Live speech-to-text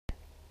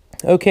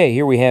Okay,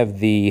 here we have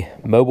the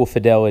Mobile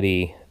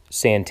Fidelity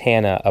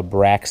Santana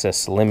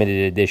Abraxas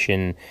limited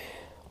edition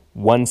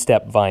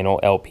one-step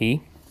vinyl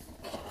LP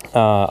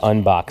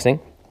unboxing.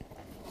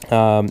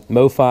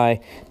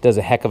 MoFi does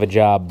a heck of a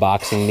job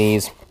boxing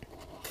these.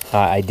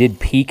 I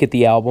did peek at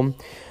the album.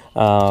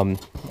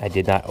 I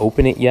did not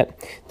open it yet.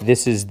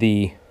 This is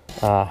the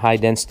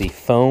high-density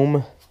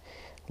foam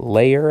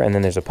layer, and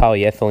then there's a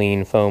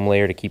polyethylene foam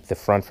layer to keep the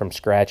front from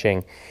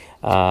scratching,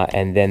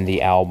 and then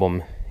the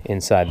album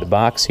inside the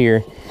box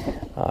here.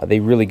 They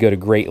really go to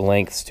great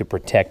lengths to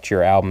protect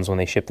your albums when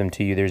they ship them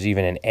to you. There's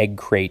even an egg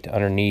crate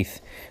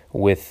underneath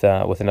with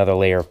another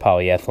layer of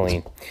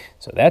polyethylene.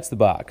 So that's the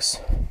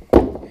box.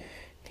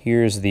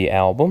 Here's the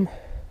album,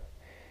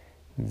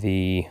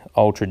 the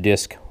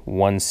Ultradisc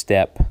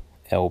one-step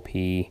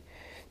LP.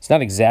 It's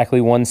not exactly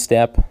one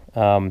step.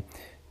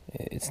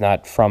 It's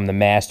not from the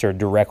master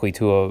directly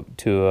to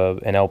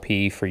an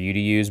LP for you to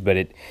use, but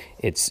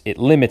it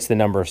limits the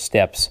number of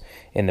steps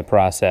in the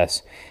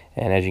process.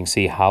 And as you can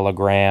see,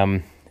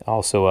 hologram,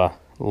 also a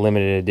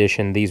limited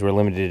edition. These were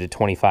limited to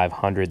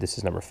 2,500. This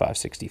is number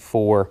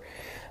 564.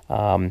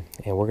 And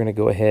we're going to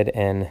go ahead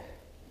and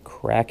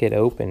crack it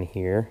open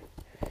here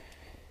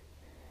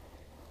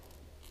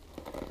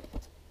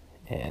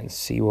and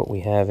see what we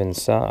have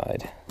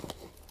inside.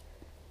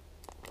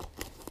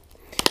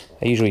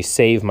 I usually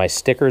save my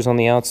stickers on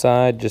the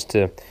outside just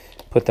to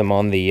put them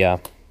on the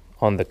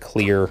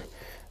clear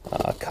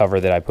cover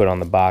that I put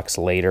on the box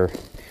later.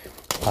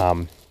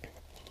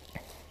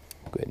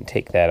 Go ahead and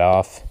take that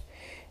off.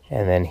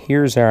 And then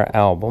here's our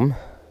album.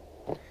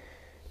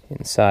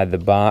 Inside the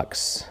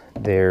box,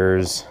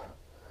 there's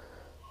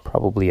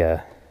probably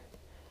it's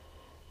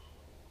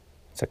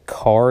a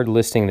card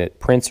listing that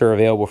prints are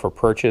available for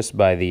purchase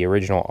by the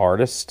original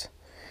artist.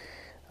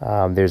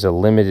 There's a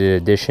limited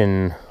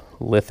edition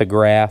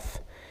lithograph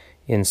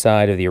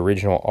inside of the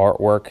original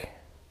artwork.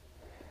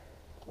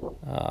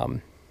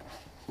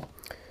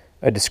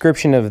 A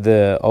description of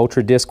the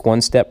Ultradisc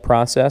one-step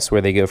process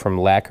where they go from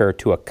lacquer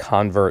to a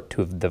convert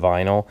to the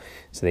vinyl.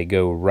 So they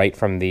go right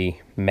from the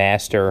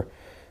master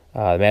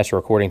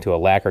recording to a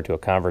lacquer to a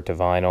convert to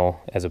vinyl,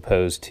 as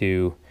opposed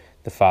to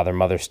the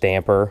father-mother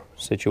stamper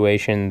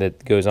situation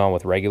that goes on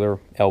with regular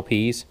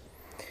LPs.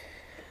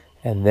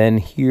 And then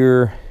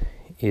here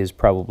is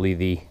probably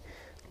the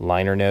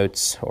liner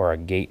notes or a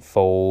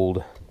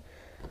gatefold,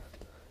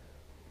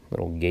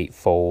 little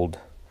gatefold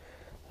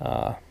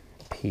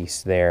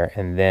piece there,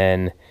 and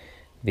then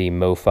the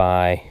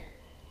MoFi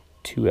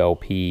 2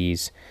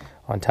 LPs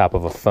on top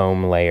of a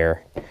foam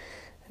layer.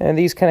 And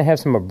these kind of have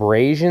some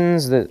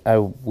abrasions that I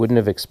wouldn't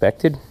have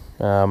expected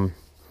from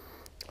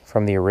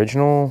the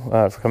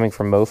original, coming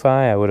from MoFi.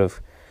 I would have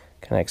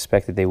kind of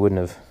expected they wouldn't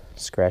have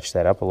scratched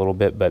that up a little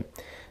bit, but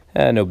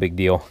no big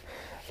deal.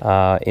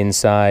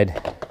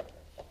 Inside,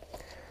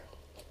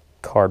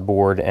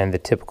 cardboard and the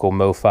typical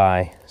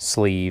MoFi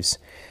sleeves,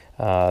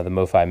 the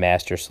MoFi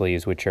master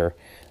sleeves, which are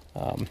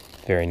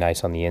very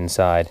nice on the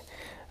inside.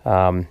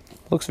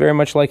 Looks very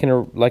much like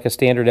a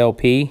standard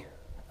LP.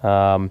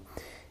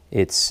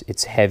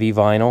 It's heavy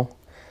vinyl,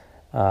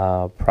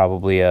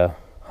 probably a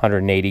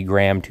 180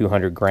 gram,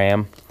 200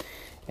 gram.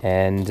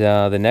 And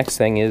the next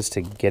thing is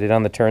to get it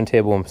on the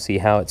turntable and see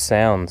how it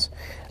sounds.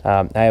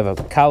 I have a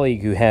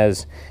colleague who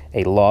has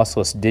a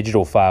lossless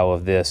digital file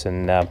of this,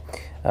 and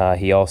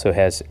he also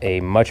has a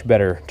much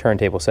better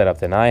turntable setup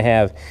than I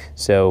have,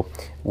 so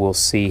we'll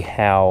see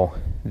how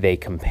they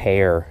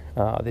compare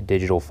the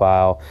digital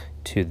file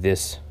to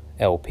this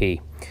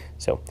LP.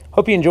 So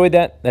hope you enjoyed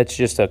that. That's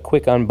just a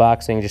quick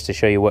unboxing just to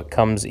show you what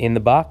comes in the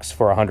box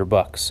for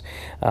 $100.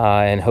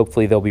 And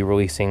hopefully they'll be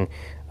releasing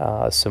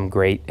some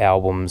great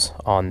albums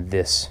on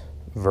this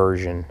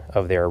version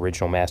of their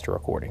original master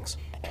recordings.